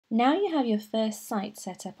Now you have your first site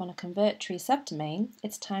set up on a Convertri subdomain,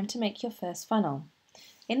 it's time to make your first funnel.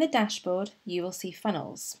 In the dashboard, you will see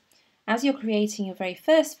funnels. As you're creating your very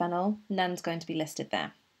first funnel, none's going to be listed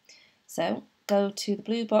there. So go to the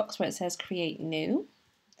blue box where it says Create New,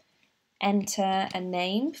 enter a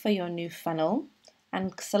name for your new funnel,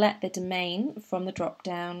 and select the domain from the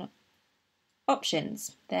drop-down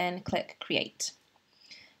options. Then click Create.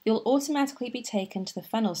 You'll automatically be taken to the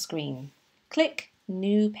funnel screen. Click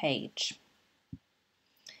New Page.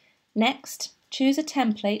 Next, choose a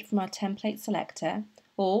template from our template selector,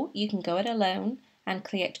 or you can go it alone and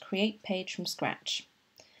create Page from scratch.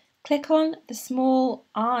 Click on the small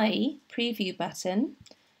I preview button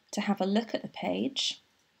to have a look at the page,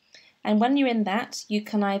 and when you're in that, you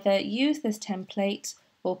can either use this template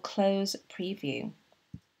or close preview.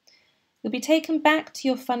 You'll be taken back to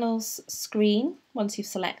your funnels screen once you've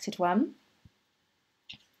selected one.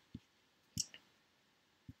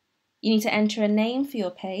 You need to enter a name for your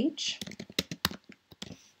page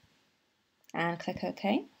and click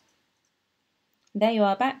OK. There you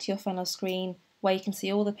are, back to your funnel screen where you can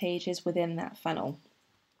see all the pages within that funnel.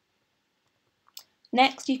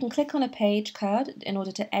 Next, you can click on a page card in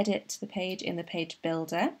order to edit the page in the page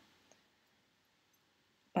builder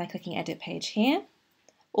by clicking Edit Page here,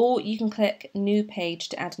 or you can click New Page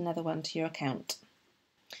to add another one to your account.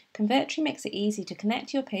 Convertri makes it easy to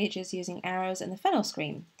connect your pages using arrows in the funnel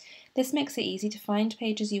screen. This makes it easy to find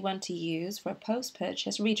pages you want to use for a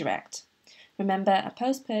post-purchase redirect. Remember, a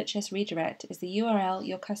post-purchase redirect is the URL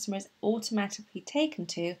your customer is automatically taken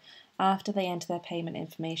to after they enter their payment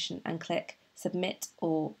information and click Submit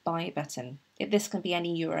or Buy button. This can be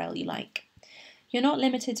any URL you like. You're not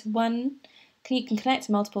limited to one. You can connect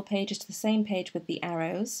multiple pages to the same page with the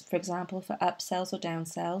arrows, for example for upsells or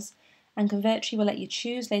downsells, and Convertri will let you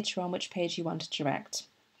choose later on which page you want to direct.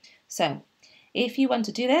 So, if you want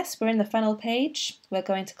to do this, we're in the funnel page. We're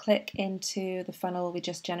going to click into the funnel we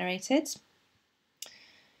just generated.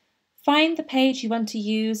 Find the page you want to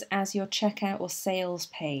use as your checkout or sales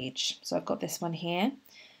page. So I've got this one here.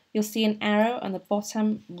 You'll see an arrow on the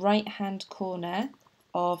bottom right-hand corner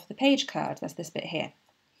of the page card. That's this bit here.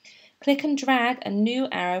 Click and drag a new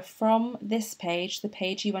arrow from this page, the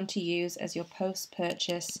page you want to use as your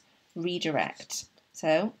post-purchase redirect.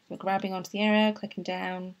 So we're grabbing onto the arrow, clicking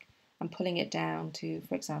down and pulling it down to,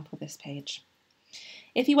 for example, this page.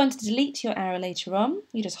 If you want to delete your arrow later on,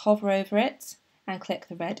 you just hover over it and click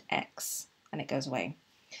the red X and it goes away.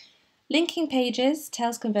 Linking pages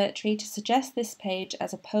tells Convertri to suggest this page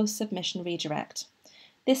as a post-submission redirect.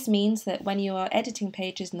 This means that when you are editing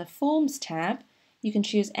pages in the Forms tab, you can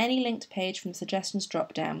choose any linked page from the Suggestions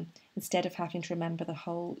drop-down instead of having to remember the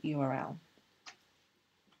whole URL.